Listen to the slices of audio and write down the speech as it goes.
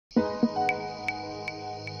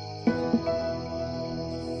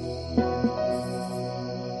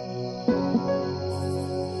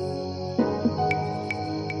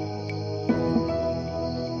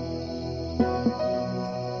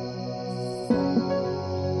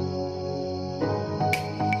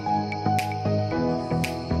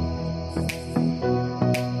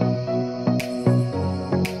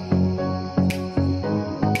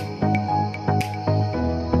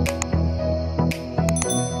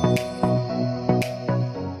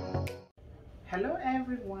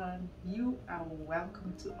and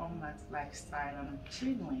welcome to Unmatched Lifestyle, and I'm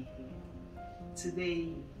Chinwe here. Today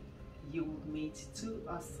you will meet two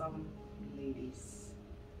awesome ladies.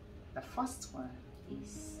 The first one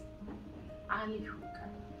is Ali Hooker,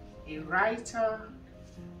 a writer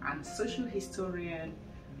and social historian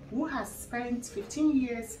who has spent 15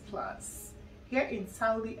 years plus here in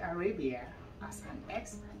Saudi Arabia as an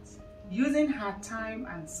expert, using her time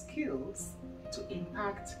and skills to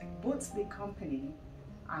impact both the company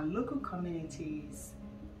and local communities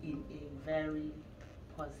in a very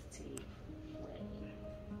positive way.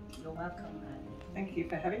 You're welcome, Ali. Thank you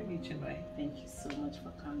for having me, Chinwe. Thank you so much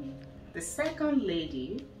for coming. The second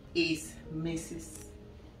lady is Mrs.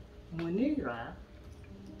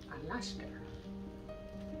 Munira-Al-Asgah,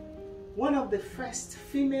 one of the first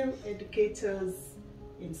female educators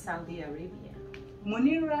in Saudi Arabia.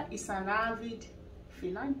 Munira is an avid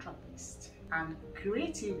philanthropist and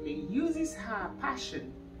creatively uses her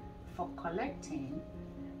passion for collecting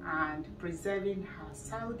and preserving her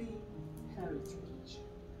Saudi heritage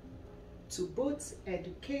to both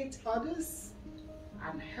educate others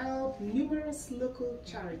and help numerous local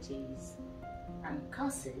charities and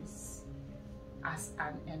causes. As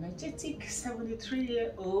an energetic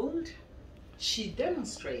 73-year-old, she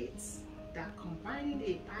demonstrates that combining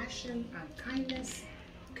a passion and kindness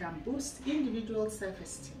can boost individual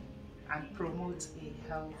self-esteem and promote a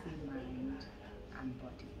healthy mind and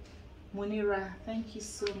body. Munira, thank you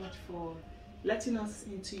so much for letting us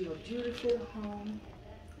into your beautiful home.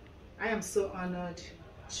 I am so honored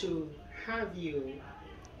to have you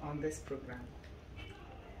on this program.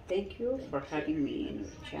 Thank you for having me in your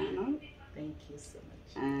channel. Thank you so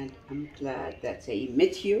much. And I'm glad that I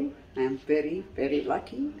met you. I'm very, very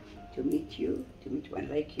lucky to meet you, to meet one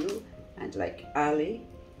like you. And like Ali,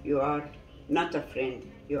 you are not a friend,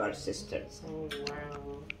 you are sisters. Oh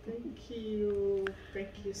wow, thank you.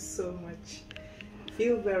 Thank you so much. I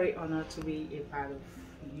feel very honored to be a part of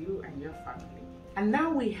you and your family. And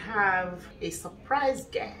now we have a surprise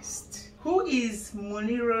guest who is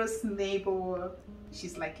Munira's neighbor.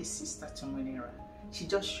 She's like a sister to Munira. She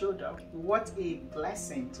just showed up. What a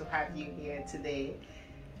blessing to have you here today.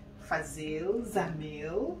 Fawziyah,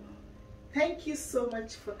 Azzamil, thank you so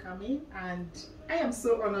much for coming, and I am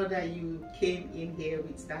so honored that you came in here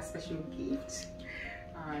with that special gift.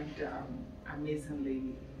 And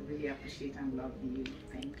amazingly, really appreciate and love you.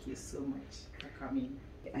 Thank you so much for coming.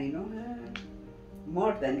 I know her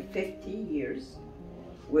more than 50 years.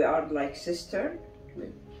 We are like sister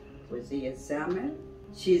with the Azzamil.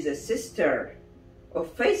 She's a sister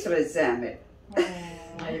of Faisal Azzamil.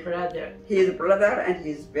 My brother. He's a brother and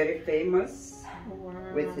he's very famous. Wow.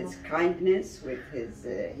 With his kindness, with his,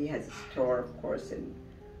 he has a store, of course, in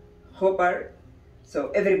Hobart, so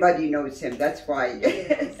everybody knows him. That's why.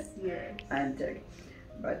 Yes, yes. And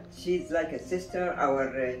but she's like a sister.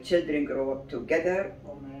 Our children grow up together,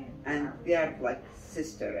 Oh man. and Wow. they are like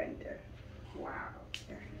sister. And Wow.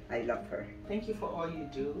 I love her. Thank you for all you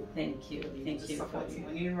do. Thank you. Thank to you. support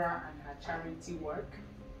Munira and her charity work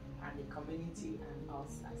and the community and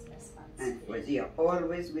us as experts. And Fawziyah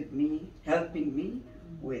always with me, helping me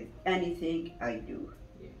with anything I do.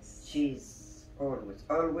 Yes. She's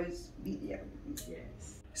always be there with me.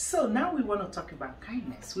 Yes. So now we want to talk about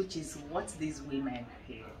kindness, which is what these women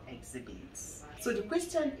here exhibit. So the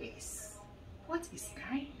question is, what is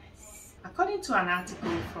kindness? According to an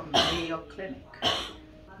article from Mayo Clinic,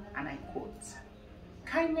 and I quote,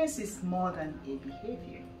 kindness is more than a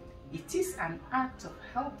behavior. It is an act of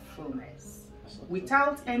helpfulness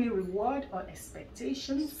without any reward or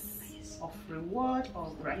expectations of reward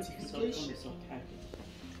or gratification.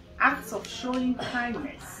 Acts of showing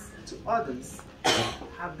kindness to others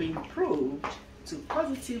have been proved to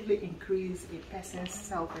positively increase a person's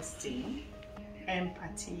self-esteem,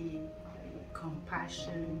 empathy,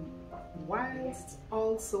 compassion, whilst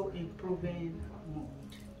also improving mood.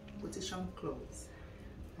 Quotation close.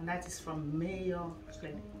 And that is from Mayo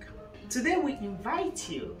Clinic. Today we invite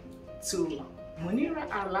you to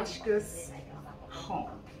Munira-Al-Asgah's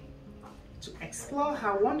home to explore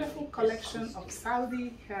her wonderful collection of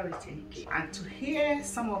Saudi heritage and to hear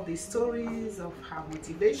some of the stories of her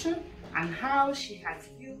motivation and how she has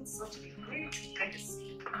built such a great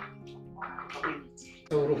legacy for her community.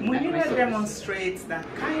 Munira demonstrates that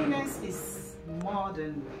kindness is more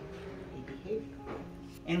than a behavior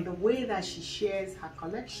in the way that she shares her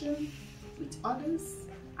collection with others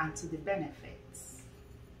and to the benefits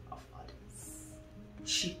of others.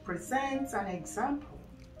 She presents an example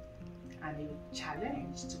and a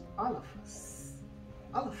challenge to all of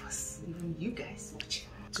us, even you guys watching,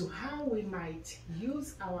 to how we might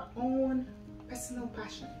use our own personal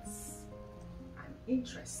passions and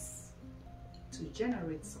interests to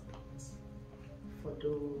generate support for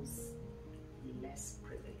those less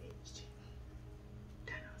privileged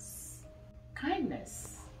than us.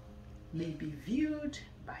 Kindness may be viewed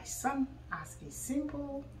by some as a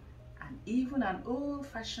simple and even an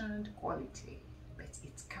old-fashioned quality, but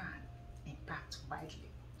it can impact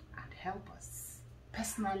widely and help us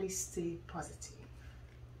personally stay positive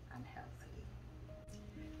and healthy.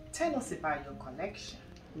 Tell us about your collection.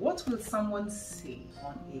 What will someone say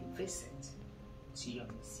on a visit to your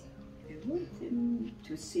museum? I want them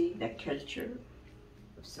to see the culture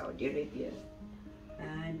of Saudi Arabia,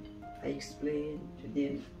 and I explain to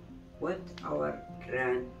them what our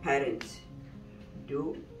grandparents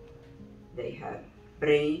do. They have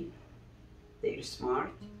brain, they're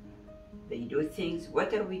smart, they do things.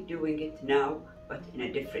 What are we doing it now, but in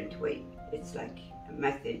a different way? It's like a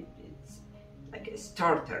method, it's like a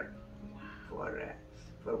starter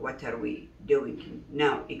for what are we doing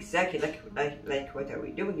now, exactly like what are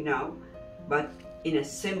we doing now, but in a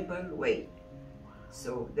simple way.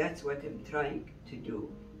 So that's what I'm trying to do.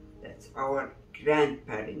 That's our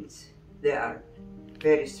grandparents. They are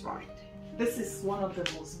very smart. This is one of the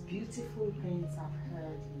most beautiful things I've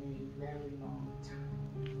heard in a very long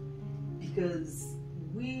time, because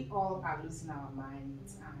we all are losing our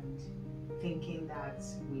minds and thinking that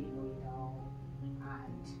we know it all,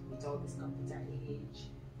 and with all this computer age,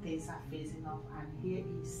 things are phasing off, and here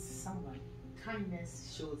is someone.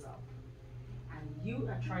 Kindness shows up, and you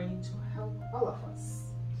are trying to help all of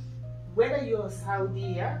us. Whether you're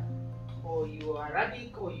Saudi, or you are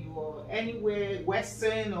Arabic, or you are anywhere,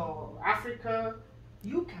 Western or Africa,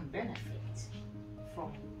 you can benefit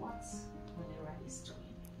from what Munira is doing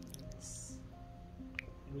in this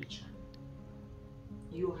region.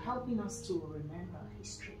 You're helping us to remember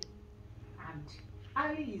history, and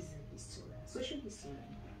Ali is a historian, social historian.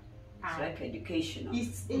 It's like educational.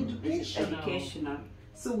 It's educational. It's educational.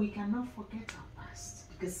 So we cannot forget our past,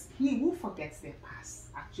 because he who forgets their past,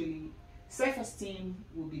 actually, self-esteem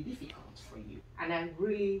will be difficult for you. And I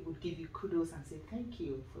really would give you kudos and say thank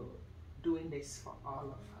you for doing this for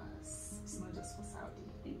all of us. It's not just for Saudi.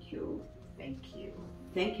 Thank you. Thank you.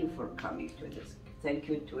 Thank you for coming to this. Thank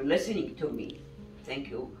you to listening to me. Thank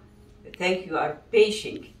you. Thank you are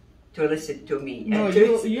patient to listen to me. No,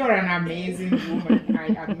 you're an amazing woman. I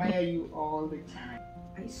admire you all the time.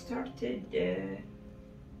 I started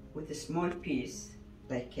with a small piece,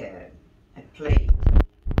 like a plate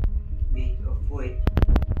made of wood.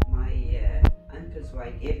 My uncle's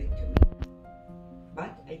wife gave it to me,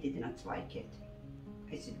 but I did not like it.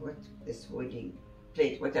 I said, what this wooden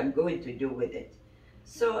plate, what I'm going to do with it?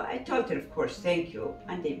 So I told her, of course, thank you,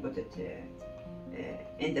 and they put it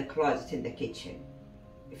in the closet in the kitchen.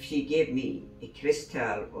 If she gave me a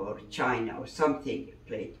crystal or china or something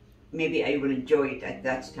plate, maybe I will enjoy it at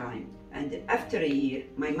that time. And after a year,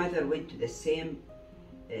 my mother went to the same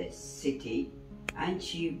city, and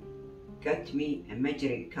she got me a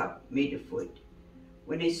measuring cup made of wood.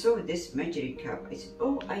 When I saw this measuring cup, I said,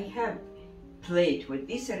 oh, I have plate with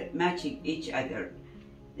these are matching each other.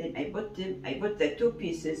 Then I bought them. I bought the two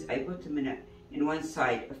pieces. I put them in one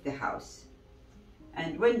side of the house.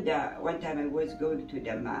 And one time I was going to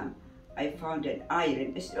Dammam, I found an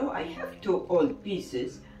iron. I said, oh, I have two old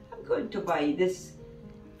pieces. I'm going to buy this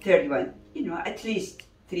third one. You know, at least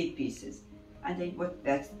 3 pieces. And I bought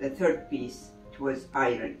the third piece. It was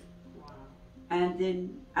iron. Wow. And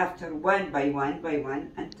then after one by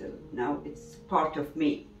one, until now it's part of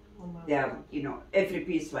me. Oh my They are, God. you know, every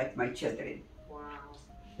piece like my children. Wow.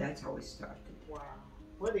 That's how it started. Wow.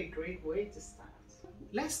 What a great way to start.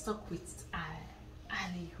 Let's talk with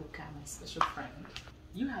Ali Hukam, my special friend.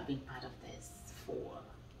 You have been part of this for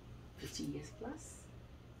 15 years plus.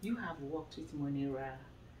 You have worked with Munira.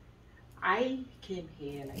 I came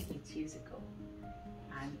here like 8 years ago,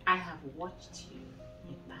 and I have watched you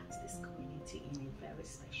impact this community in a very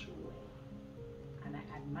special way, and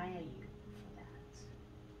I admire you for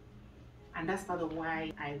that. And that's part of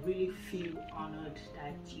why I really feel honored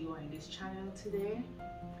that you are in this channel today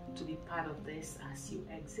to be part of this as you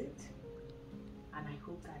exit. And I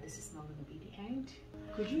hope that this is not going to be the end.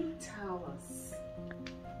 Could you tell us,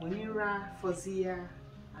 Munira, Fawziyah,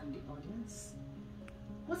 and the audience,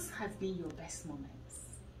 what has been your best moments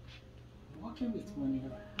working with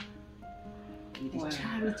Munira, with the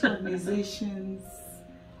charity organizations,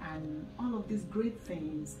 and all of these great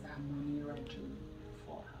things that Munira do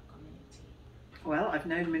for her community? Well, I've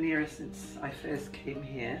known Munira since I first came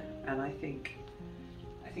here, and I think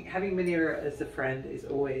having Munira as a friend is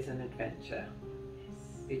always an adventure,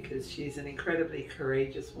 because she's an incredibly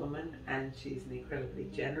courageous woman, and she's an incredibly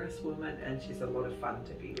generous woman, and she's a lot of fun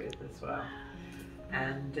to be with as well.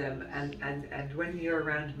 And when you're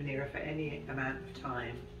around Munira for any amount of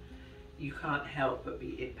time, you can't help but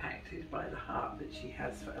be impacted by the heart that she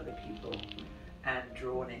has for other people and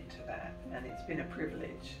drawn into that. And it's been a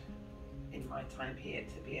privilege in my time here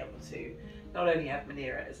to be able to not only have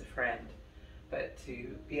Munira as a friend, but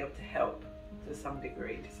to be able to help to some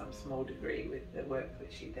degree, to some small degree, with the work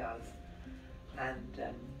that she does, and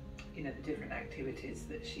you know, the different activities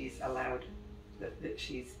that she's allowed, that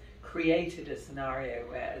she's created a scenario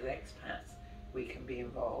where as expats we can be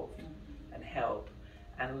involved and help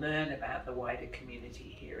and learn about the wider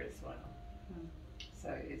community here as well.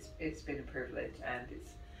 So it's been a privilege, and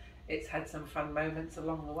it's had some fun moments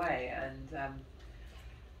along the way, and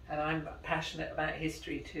I'm passionate about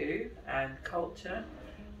history too, and culture,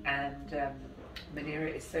 and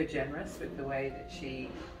Munira is so generous with the way that she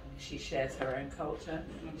shares her own culture.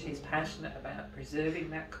 She's passionate about preserving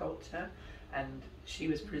that culture, and she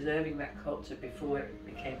was preserving that culture before it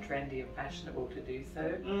became trendy and fashionable to do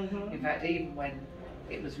so. In fact, even when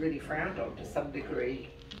it was really frowned on to some degree,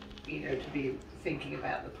 you know, to be thinking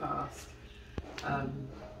about the past,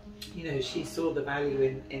 you know, she saw the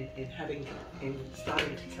value in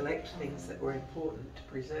starting to collect things that were important to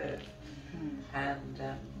preserve, and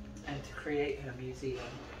to create her museum.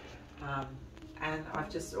 And I've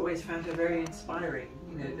just always found her very inspiring,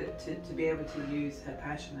 you know, that to be able to use her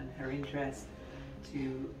passion and her interest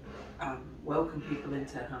to welcome people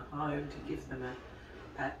into her home, to give them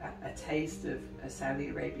a taste of a Saudi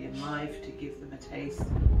Arabian life, to give them a taste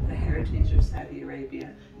of the heritage of Saudi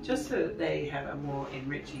Arabia, just so that they have a more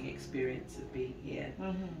enriching experience of being here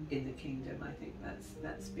in the kingdom. I think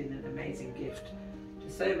that's been an amazing gift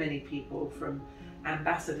to so many people, from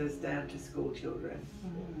ambassadors down to school children.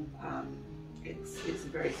 It's a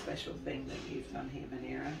very special thing that you've done here,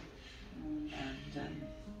 Munira, and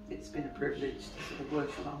it's been a privilege to sort of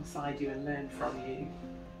work alongside you and learn from you,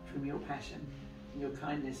 from your passion and your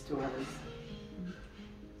kindness to others.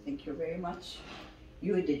 Thank you very much.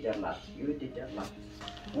 You did a lot. You did a lot.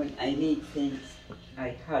 When I need things,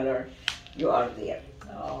 I holler. You are there.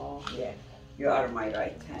 Oh, yeah. You are my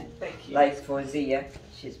right hand. Thank you. Like Fawziyah,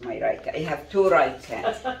 she's my right hand. I have two right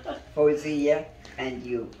hands, Fawziyah and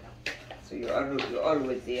you. So you're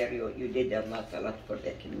always there. You did a lot for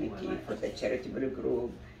the community, for the charitable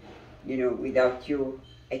group. You know, without you,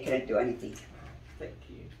 I cannot do anything. Thank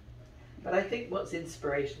you. But I think what's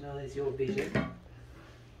inspirational is your vision.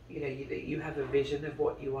 You know, you have a vision of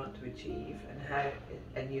what you want to achieve,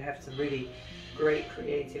 and you have some really great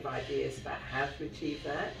creative ideas about how to achieve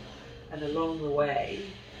that. And along the way,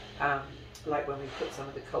 like when we put some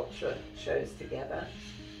of the culture shows together,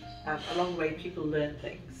 along the way people learn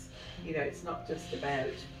things. You know, it's not just about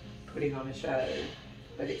putting on a show,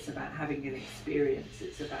 but it's about having an experience.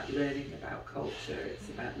 It's about learning about culture. It's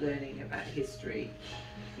about learning about history.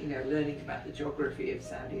 You know, learning about the geography of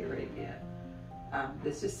Saudi Arabia.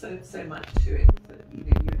 There's just so much to it. That, you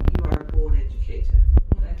know, you are a born educator.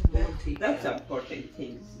 That's important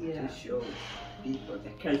things Yeah. to show people the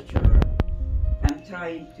culture. I'm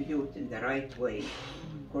trying to do it in the right way.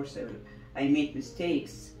 Of course, I make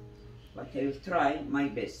mistakes, but I will try my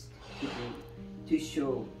best to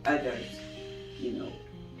show others, you know,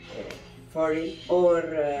 foreign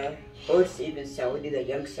or even Saudi, the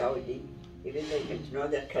young Saudi, even they don't know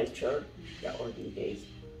their culture, the olden days.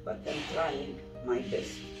 But I'm trying my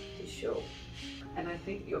best to show. And I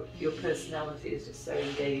think your personality is just so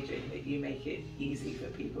engaging that you make it easy for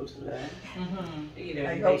people to learn. You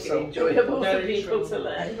know, you make it enjoyable for people to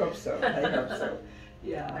learn. I hope so. I hope so.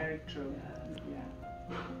 Yeah. Very true.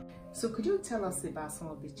 Yeah. So could you tell us about some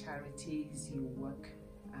of the charities you work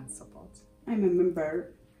and support? I'm a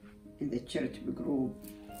member in the charitable group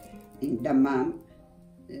in Dammam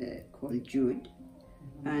called Jude,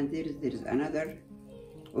 and there is another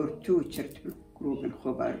or two charitable group in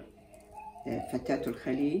Khobar, Fatatul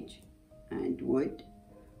Khalij and Wood.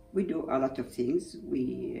 We do a lot of things.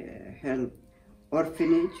 We help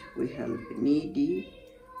orphanage, we help needy.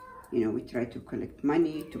 You know, we try to collect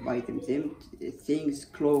money to buy them things,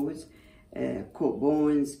 clothes,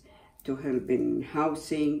 coupons, to help in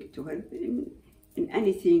housing, to help in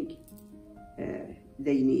anything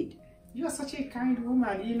they need. You are such a kind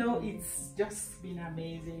woman. You know, it's just been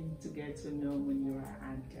amazing to get to know Munira,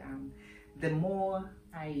 and the more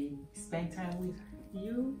I spend time with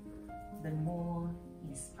you, the more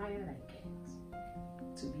inspired I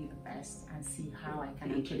get to be the best and see how I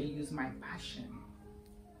can actually use my passion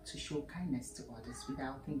to show kindness to others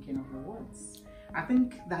without thinking of the words. I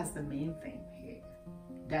think that's the main thing here,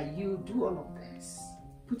 that you do all of this,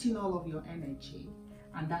 putting all of your energy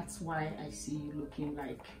And that's why I see you looking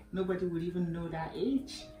like nobody would even know that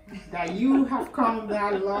age, that you have come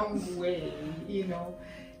that long way, you know,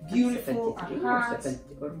 beautiful and hard.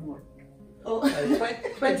 Or more. Oh,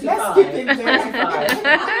 25. let's keep it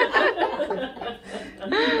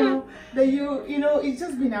 25. You know, it's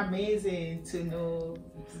just been amazing to know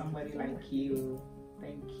somebody like you.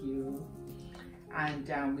 Thank you. And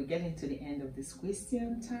we're getting to the end of this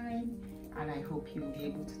question time, and I hope you'll be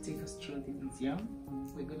able to take us through the museum.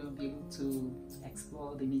 We're going to be able to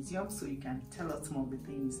explore the museum so you can tell us some of the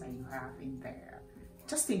things that you have in there.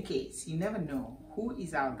 Just in case, you never know who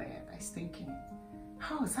is out there that's thinking,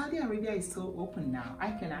 oh, Saudi Arabia is so open now,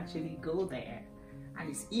 I can actually go there. And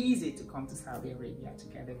it's easy to come to Saudi Arabia to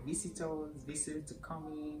get a visit to come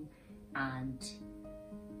in. And,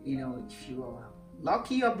 you know, if you are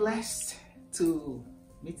lucky or blessed to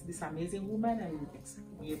meet this amazing woman and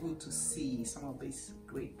be able to see some of these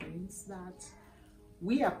great things that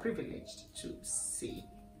we are privileged to see.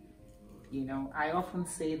 You know, I often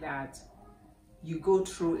say that you go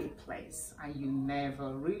through a place and you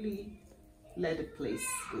never really let the place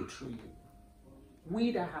go through you.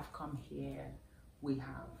 We that have come here, we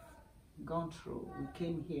have gone through. We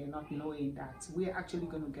came here not knowing that we're actually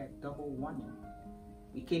going to get double warning.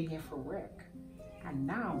 We came here for work, and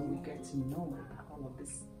now we get to know about all of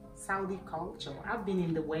this Saudi culture. I've been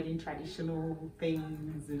in the wedding traditional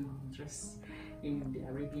things and just in the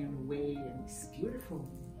Arabian way, and it's beautiful.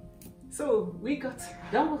 So we got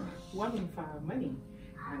double warning for our money,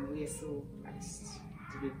 and we are so blessed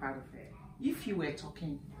to be part of it. If you were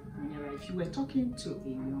talking, Munira, if you were talking to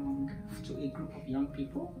a group of young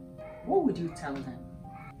people, what would you tell them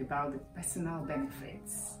about the personal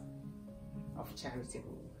benefits of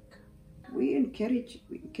charitable work? We encourage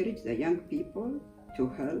the young people to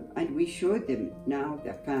help, and we show them now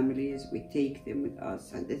the families. We take them with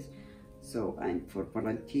us, and this, so, and for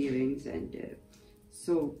volunteering, and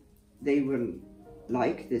so they will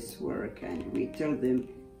like this work, and we tell them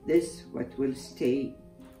this what will stay,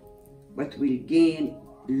 what will gain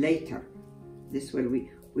later. This will we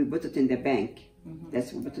put it in the bank.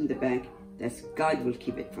 That's we put in the bank. That's God will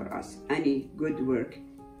keep it for us. Any good work,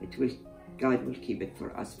 God will keep it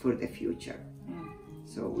for us for the future.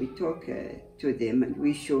 So we talk to them, and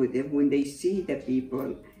we show them when they see the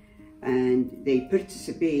people and they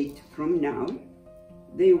participate from now,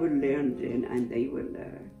 they will learn and they will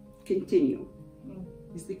continue.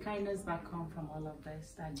 It's the kindness that comes from all of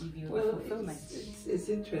this that give you Well, fulfillment. it's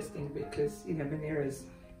interesting because, you know, Munira's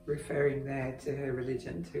referring there to her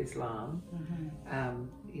religion, to Islam,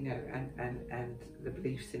 you know, and the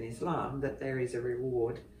beliefs in Islam that there is a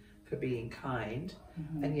reward for being kind,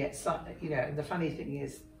 and yet, you know, and the funny thing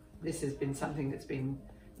is, this has been something that's been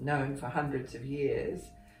known for hundreds of years,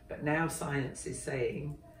 but now science is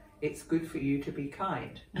saying it's good for you to be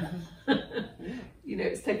kind. You know,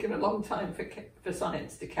 it's taken a long time for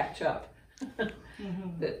science to catch up.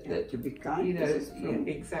 that to be kind, you know,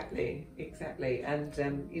 exactly,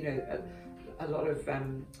 and you know, a lot of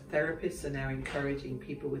therapists are now encouraging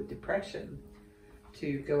people with depression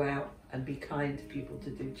to go out and be kind to people, to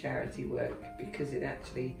do charity work, because it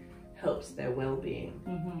actually helps their well-being.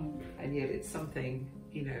 And yet it's something,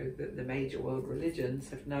 you know, that the major world religions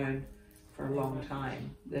have known for a long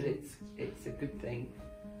time, that it's a good thing,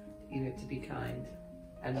 you know, to be kind,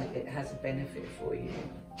 and it has a benefit for you,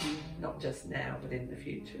 not just now but in the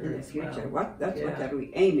future. In the future, well. what are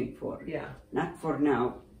we aiming for? Yeah. Not for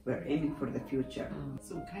now, we're aiming for the future.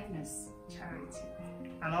 So kindness, charity,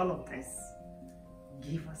 and all of this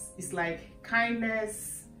give us, it's like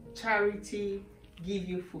kindness, charity, give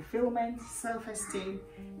you fulfillment, self-esteem,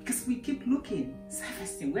 because we keep looking,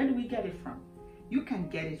 self-esteem, where do we get it from? You can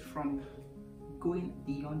get it from going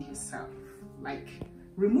beyond yourself, like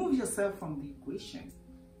remove yourself from the equation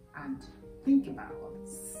and think about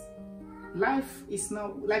this. Life is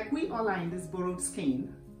not, like we all are in this borrowed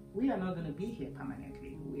skin, we are not going to be here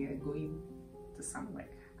permanently, we are going to somewhere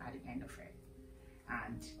at the end of it,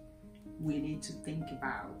 and we need to think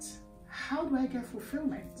about, how do I get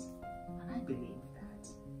fulfillment? And I believe that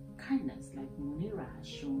kindness, like Munira has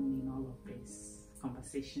shown in all of these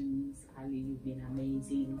conversations, Ali, you've been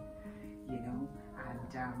amazing, you know,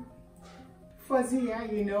 and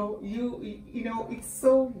Fawziyah, you know, it's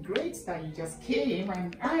so great that you just came,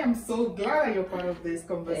 and I am so glad you're part of this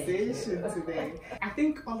conversation today. I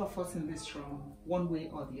think all of us in this room, one way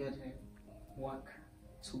or the other, work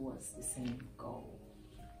towards the same goal,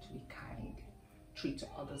 to be kind, treat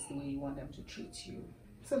others the way you want them to treat you.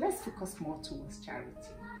 So let's focus more towards charity.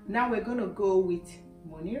 Now we're going to go with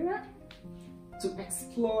Munira to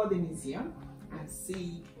explore the museum and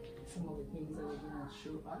see some of the things that you're going to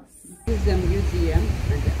show us? This is a museum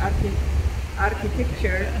and the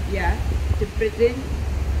architecture, yeah, to present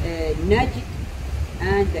Najd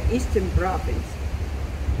and the Eastern Province.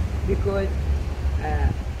 Because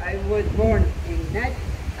I was born in Najd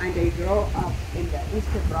and I grew up in the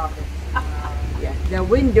Eastern Province. Yeah, the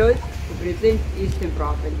windows to present Eastern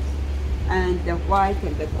Province, and the white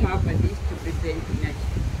and the top and these to present Najd.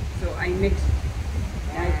 So I mixed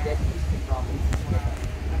Najd and Eastern Province.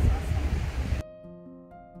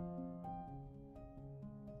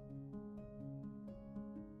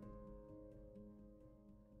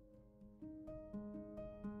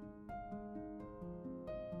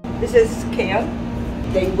 This is scale.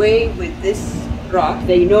 They weigh with this rock.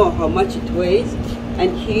 They know how much it weighs,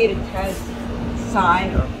 and here it has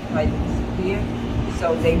sign or like here.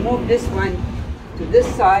 So they move this one to this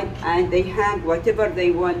side, and they hang whatever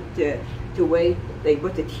they want to weigh. They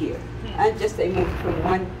put it here, and just they move from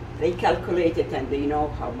one. They calculate it, and they know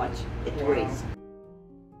how much it weighs.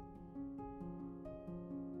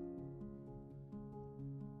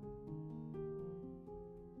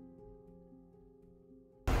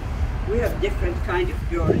 We have different kind of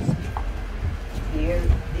doors. Here,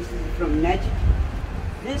 this is from Najd.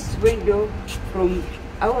 This window from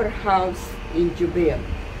our house in Jubail.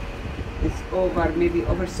 It's maybe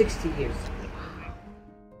over 60 years.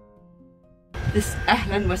 This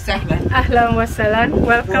Ahlan wa Sahlan. Ahlan wa Sahlan.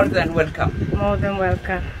 Welcome. More than welcome. More than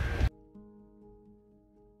welcome.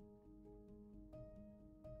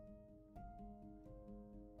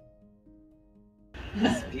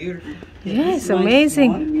 It's beautiful. Yes,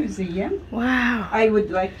 amazing. Small museum. Wow. I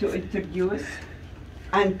would like to introduce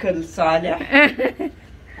Uncle Saleh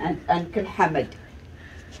and Uncle Hamad.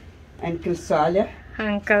 Uncle Saleh.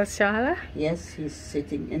 Uncle Shala. Yes, he's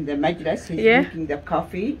sitting in the majlis. He's Yeah. making the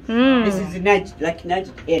coffee. Mm. This is Najd, like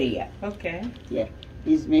Najd area. Okay. Yeah,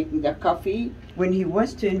 he's making the coffee. When he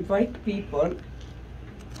wants to invite people,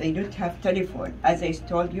 they don't have telephone. As I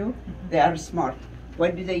told you, they are smart.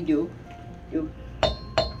 What do?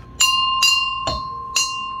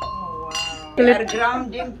 They are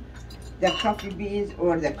grounding the coffee beans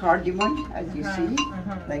or the cardamom, as you see,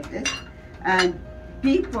 like this. And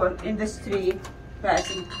people in the street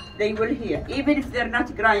passing, they will hear, even if they're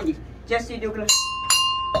not grinding, just you do.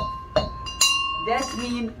 That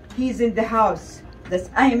means he's in the house. That's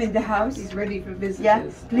I'm in the house. He's ready for visitors. Yeah,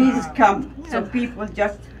 please come. So people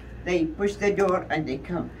they push the door and they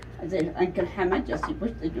come. And then Uncle Hamad he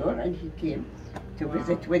pushed the door and he came to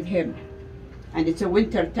visit with him. And it's a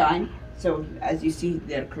winter time. So as you see,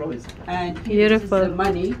 they're closed. And this is the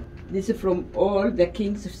money. This is from all the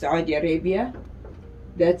kings of Saudi Arabia.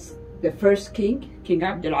 That's the first king, King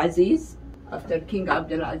Abdulaziz. After King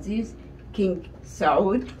Abdulaziz, King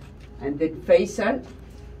Saud, and then Faisal,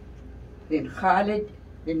 then Khalid,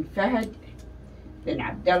 then Fahd, then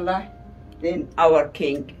Abdullah, then our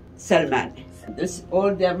King Salman. This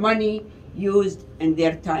all their money used in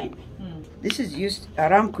their time. This is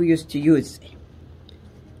Aramco used to use.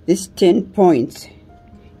 This 10 points,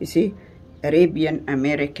 you see, Arabian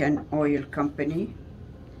American Oil Company,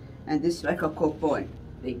 and this like a coupon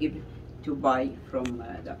they give to buy from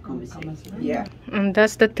the commissary. Yeah. And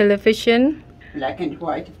that's the television. Black and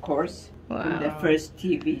white, of course. Wow. The first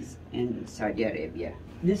TVs in Saudi Arabia.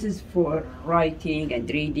 This is for writing and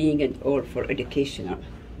reading and all for educational.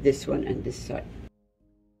 This one and this side.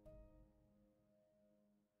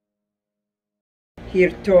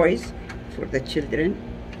 Here toys for the children.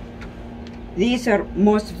 These are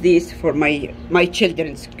most of these for my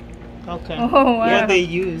children's. Okay. Oh, wow. Yeah, they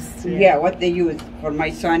used. Yeah, what they use. For my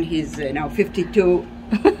son, he's now 52.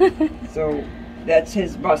 So that's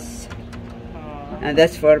his bus. And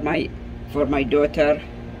that's for my daughter.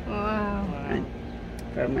 Wow. And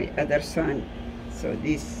for my other son. So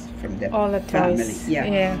this from the All the family. toys.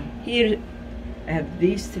 Yeah. Here I have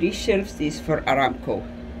these 3 shelves. These for Aramco.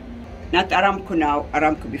 Not Aramco now,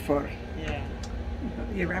 Aramco before. Yeah.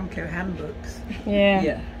 The Aramco handbooks.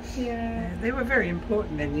 Yeah. Yeah, they were very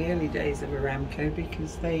important in the early days of Aramco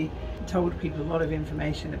because they told people a lot of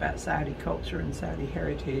information about Saudi culture and Saudi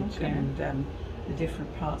heritage and the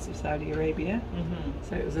different parts of Saudi Arabia.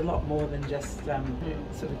 So it was a lot more than just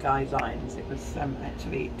sort of guidelines. It was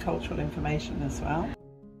actually cultural information as well.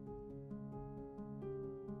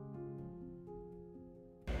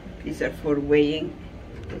 These are for weighing.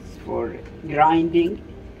 It's for grinding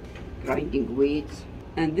weights.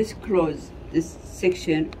 And this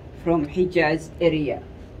section from Hijaz area.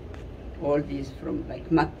 All these from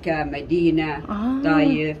like Mecca, Medina,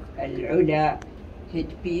 Taif, Al-Ula,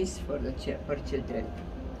 headpiece for children.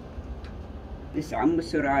 This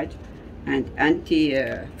Suraj, and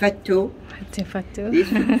anti-fattu. Anti-fattu. This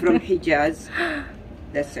from Hijaz.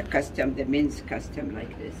 That's a custom, the men's custom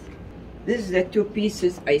like this. This is the two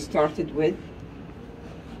pieces I started with.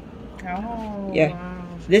 Oh, Yeah. wow.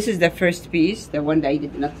 This is the first piece, the one that I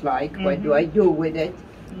did not like. What do I do with it?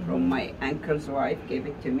 From my uncle's wife, gave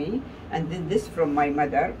it to me. And then this from my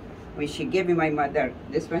mother. When she gave me my mother,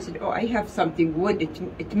 this one said, oh, I have something wood,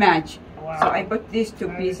 it match. Wow. So I bought these two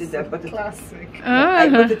pieces. I put it, Classic. I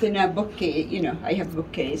put it in a bookcase, you know, I have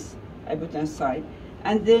bookcase. I put it inside.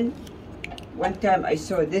 And then one time I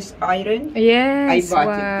saw this iron. Yes. I bought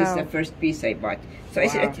wow. it. This is the first piece I bought. So I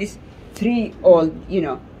said Wow. at least 3 old, you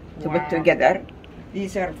know, to Wow. put together.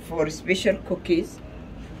 These are for special cookies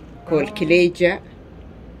called kileja.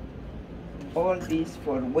 All these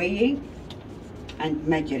for weighing and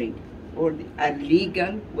measuring. All are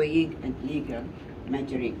legal weighing and legal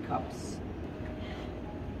measuring cups.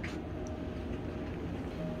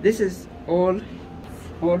 This is all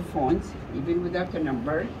phones, even without a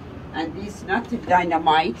number. And these not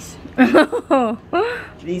dynamites.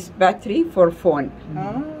 This battery for phone.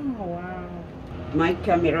 Oh, wow. My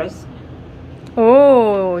cameras.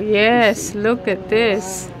 Oh, yes. Look at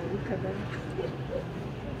this. Wow, look at that.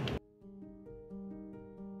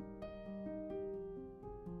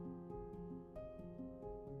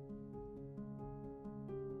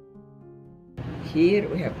 Here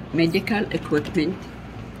we have medical equipment.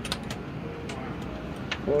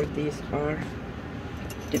 All these are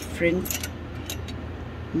different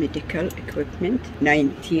medical equipment,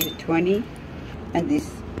 1920, and these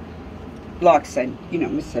blocks and, you know,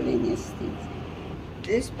 miscellaneous things.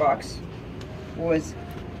 This box was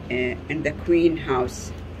in the Queen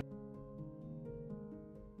house.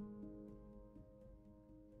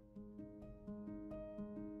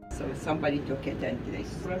 So somebody took it and they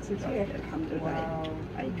Brought it here. Alhamdulillah, Wow.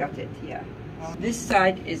 I got it, yeah. This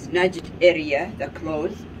side is Najd area, the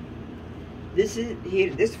clothes. This is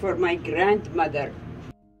here, this for my grandmother.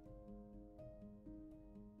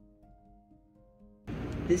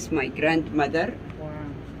 This is my grandmother. Wow.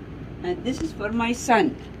 And this is for my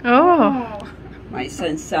son. Oh. My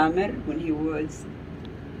son Samir, when he was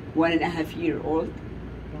 1.5 years old.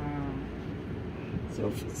 Wow.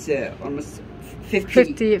 So it's almost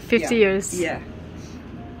 50. 50 years. Yeah.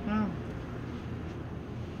 Oh.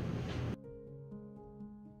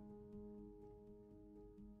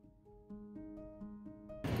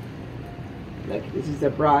 Like this is the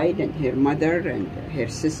bride and her mother and her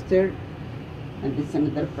sister. And this is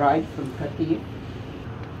another bride from Qatar.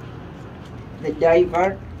 The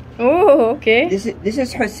diver. Oh, okay. This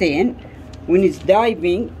is Hussein. When he's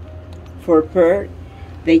diving for pearl,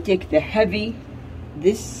 they take this heavy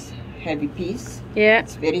piece. Yeah.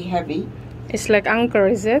 It's very heavy. It's like anchor,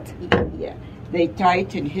 is it? Yeah. They tie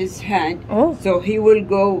it in his hand. Oh. So he will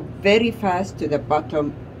go very fast to the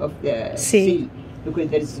bottom of the sea because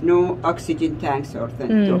there's no oxygen tanks or thing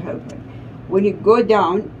to help him. When he go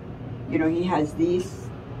down, you know, he has these,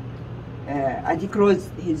 and he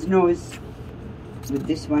closes his nose with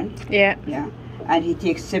this one. Yeah. Yeah. And he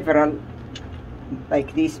takes several,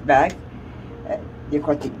 like this bag, they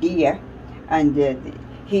call it dia, and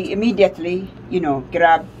he immediately, you know,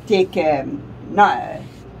 take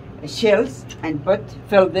shells and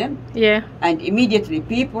fill them, Yeah. and immediately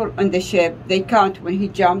people on the ship, they count, when he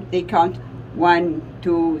jumped, they count 1,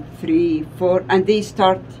 2, 3, 4, and they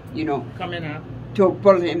start, you know, Coming up. to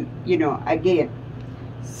pull him, you know, again.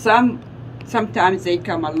 Sometimes they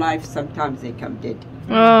come alive, sometimes they come dead.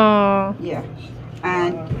 Oh. Yeah.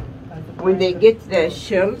 And when they get the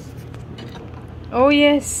shells, Oh,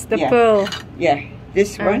 yes. The Yeah. pearl. yeah,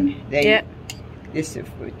 this one, they Yeah. this is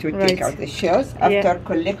to Right. take out the shells. After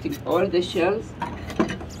collecting all the shells,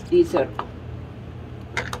 these are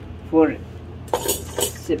for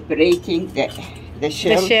separating the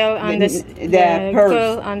shell, The shell and the pearls.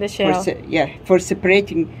 pearl and the shell. For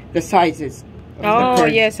separating the sizes. of the Oh,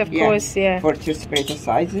 pearls. yes, of course, yeah. For to separate the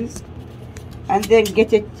sizes, and then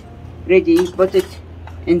get it ready. Put it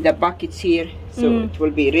in the buckets here, so it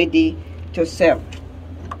will be ready to sell.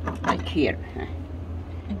 Like here,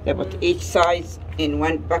 they put each size in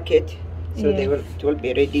one bucket, so it will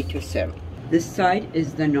be ready to sell. This side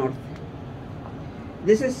is the north.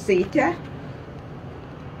 This is Sita.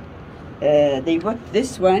 They put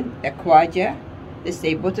this one, the Khwaja.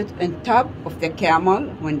 They put it on top of the camel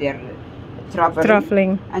when they're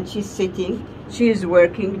traveling. And she's sitting. She is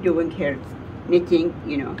working, doing her knitting,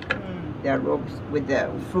 you know, the ropes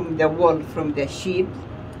from the wool from the sheep.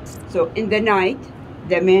 So in the night,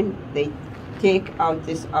 the men, they take out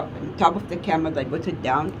this up on top of the camel. They put it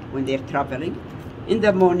down when they're traveling. In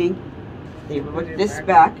the morning, they put this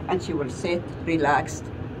back, and she will sit relaxed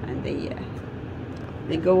and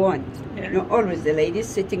they go on. Yeah. You know, always the ladies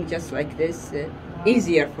sitting just like this,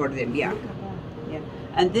 easier for them. Yeah, yeah.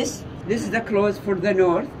 And this is the clothes for the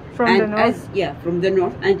north. From the north? From the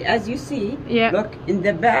north. And as you see, Yeah. look in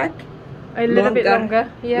the back. A little bit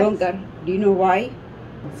longer. Yes. Longer. Do you know why?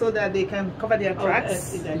 So that they can cover their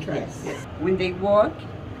tracks. Yes. When they walk,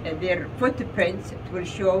 their footprints it will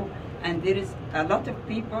show, and there is a lot of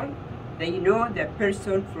people. They know the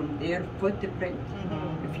person from their footprint.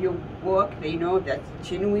 If you walk, they know that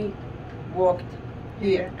Chinwe walked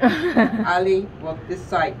here. Ali walked this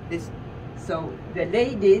side. So the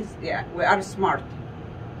ladies, we are smart.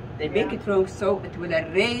 They make it wrong, so it will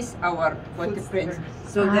erase our footprints,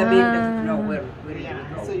 so the men doesn't know where we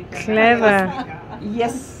go. So you can Clever.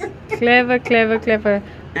 Yes. Clever, clever, clever.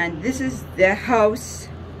 And this is the house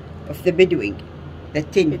of the Bedouin, the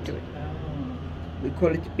tent. We call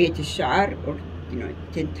it Beit al-Sha'ar, or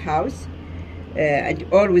tent house, and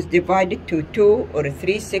always divided to 2 or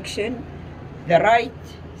 3 sections. The right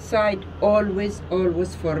side always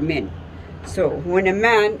for men. So when a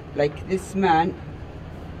man like this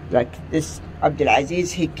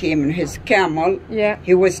Abdulaziz, he came on his camel. Yeah.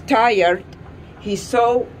 He was tired. He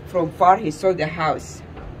saw from far. He saw the house.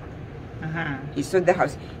 He saw the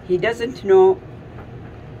house. He doesn't know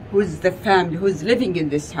who's the family, who's living in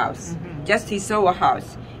this house. Just he saw a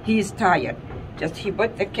house. He is tired. Just he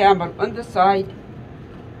put the camel on the side,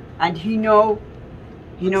 and he knows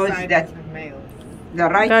that the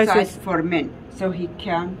right side for men. So he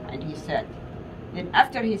came and he sat. Then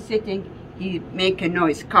after he's sitting, he make a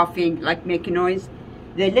noise, coughing, like make a noise.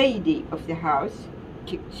 The lady of the house,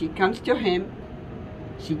 she comes to him,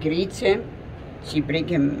 she greets him, she bring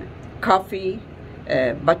him coffee,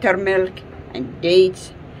 buttermilk, and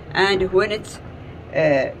dates. And when it's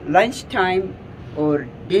lunchtime or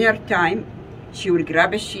dinner time, she will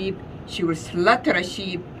grab a sheep, she will slaughter a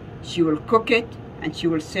sheep, she will cook it, and she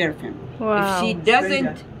will serve him. Wow.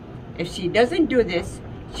 If she doesn't do this,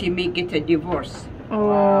 she may get a divorce.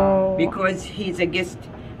 Oh. Because he's a guest.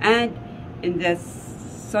 And in the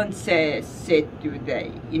sunset to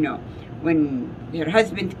the, when her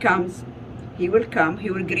husband comes, he will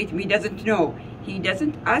greet him. He doesn't know. He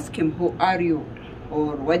doesn't ask him, who are you?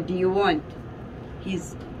 Or what do you want?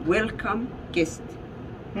 He's welcome guest.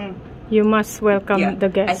 You must welcome the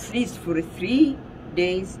guest. At least for 3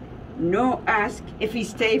 days, no ask if he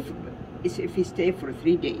stay for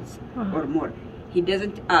 3 days or more. He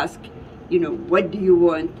doesn't ask, what do you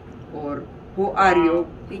want or who are you?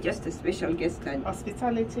 He's just a special guest. And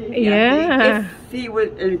hospitality. Yeah. If he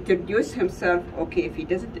will introduce himself, okay. If he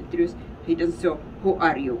doesn't introduce, he doesn't say, who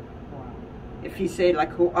are you? Wow. If he say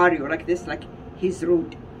like, who are you? Like this, like he's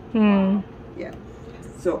rude. Yeah.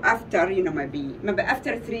 So after, maybe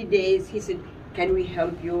after 3 days, he said, can we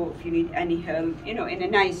help you if you need any help? In a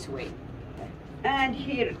nice way. And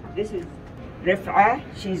here, this is Rif'a.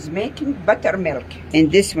 She's making buttermilk in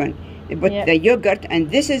this one. They put the yogurt,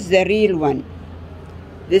 and this is the real one.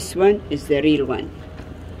 This one is the real one.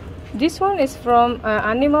 This one is from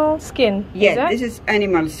animal skin. Yeah, this is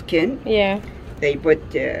animal skin. Yeah. They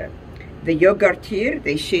put the yogurt here.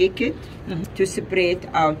 They shake it to separate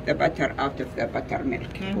out the butter out of the buttermilk.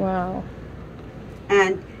 Wow.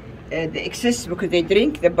 And the excess, because they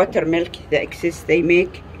drink the buttermilk, the excess they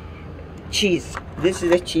make cheese. This is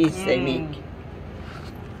the cheese they make.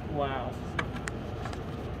 Wow.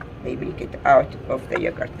 They make it out of the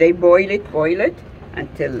yogurt. They boil it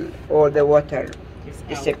until all the water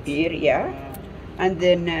disappear. Yeah. And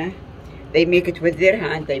then they make it with their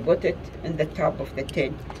hand. They put it in the top of the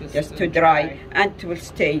tent just to dry, and it will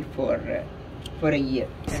stay for a year.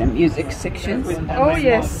 Some music sections. Oh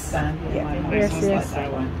yes. Yes.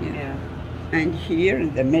 Yeah. And here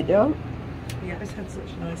in the middle. Yeah, it's had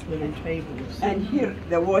such nice little tables. And here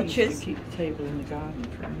the watches. To keep the table in the garden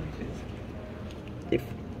for ages.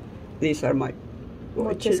 These are my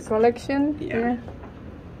watches. Collection. Yeah.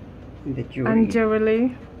 And the jewelry. And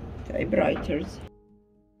jewelry. Typewriters.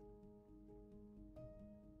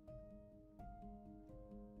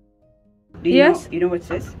 Do you know, you know what's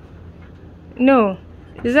this? No.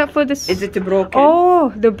 Is that for the... Is it broken? Oh,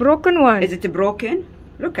 the broken one. Is it broken?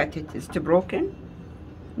 Look at it. Is it broken?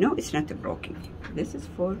 No, it's not broken. This is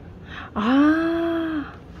for...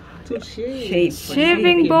 Ah. To shave.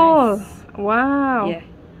 Shaving ball. Wow. Yeah.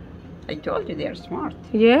 I told you they're smart.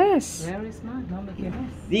 Yes. Very smart. No, but yes.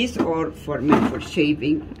 These are for men for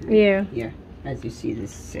shaving. Yeah. Yeah. As you see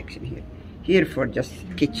this section here. Here for just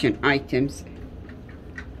kitchen items.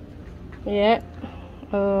 Yeah.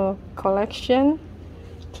 Collection.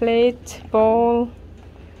 Plate, bowl,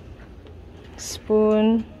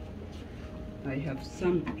 spoon. I have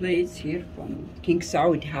some plates here from King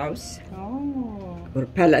Saud House. Oh. Or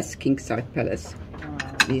Palace, King Saud Palace. Wow.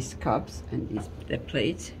 These cups and the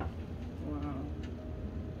plates. Wow.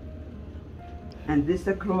 And this is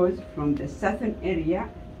the clothes from the southern area.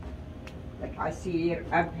 Like I see here,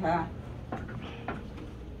 Abha.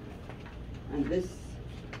 And this,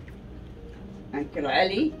 Uncle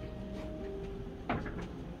Ali.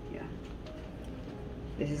 Yeah.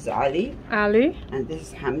 This is Ali. Ali. And this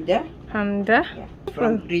is Hamda. Hamda. Yeah.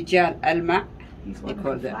 From Rijal Alma. He's They one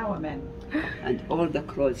call of the them. flower men. And all the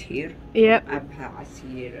clothes here. Yep. Abha,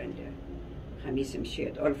 Asir, and Khamis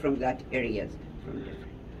Mshid, all from that area. From different.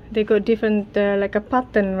 They got different, like a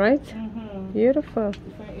pattern, right? Beautiful.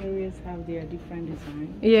 Different areas have their different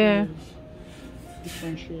design. Yeah.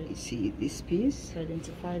 Differentiate. You see this piece? To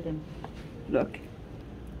identify them. Look.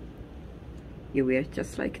 You wear it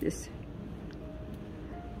just like this.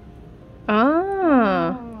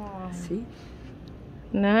 Ah, See?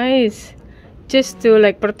 nice. Just to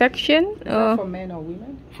like protection? Is that Or for men or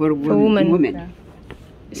women? For women. women. Yeah.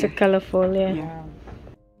 it's a colorful, yeah. Wow.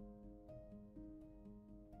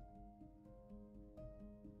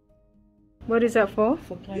 What is that for?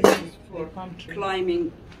 For This climbing is for palm tree.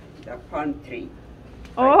 climbing the palm tree.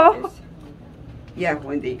 Oh. Like this. Yeah,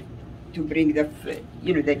 when they to bring the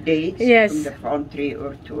the dates Yes. from the palm tree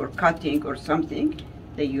or cutting or something,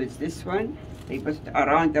 they use this one. They put it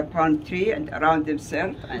around the palm tree and around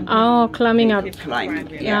themselves and Oh, climbing they up. keep climbing.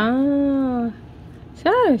 Climbing. Yeah. Ah,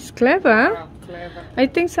 so it's clever. Wow, clever. I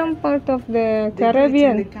think some part of the They do it in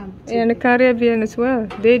Caribbean, the camp too. and the Caribbean as well,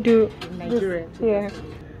 they do. In Nigeria. too. Yeah.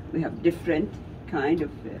 We have different kind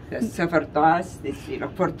of safar tas, this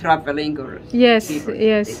for traveling or Yes, people,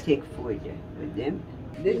 yes. They take food with them.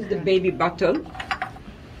 This is the baby bottle.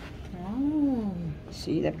 Oh.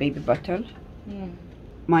 See the baby bottle? Mm.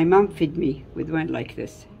 My mom fed me with one like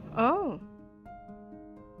this. Oh.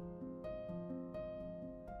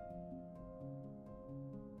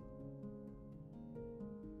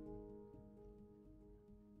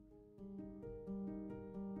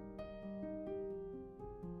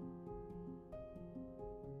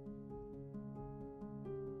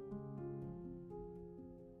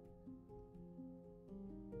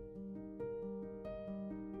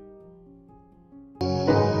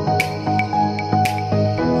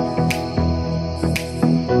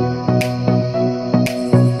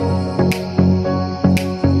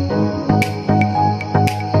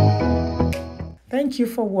 Thank you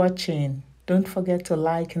for watching. Don't forget to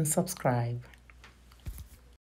like and subscribe.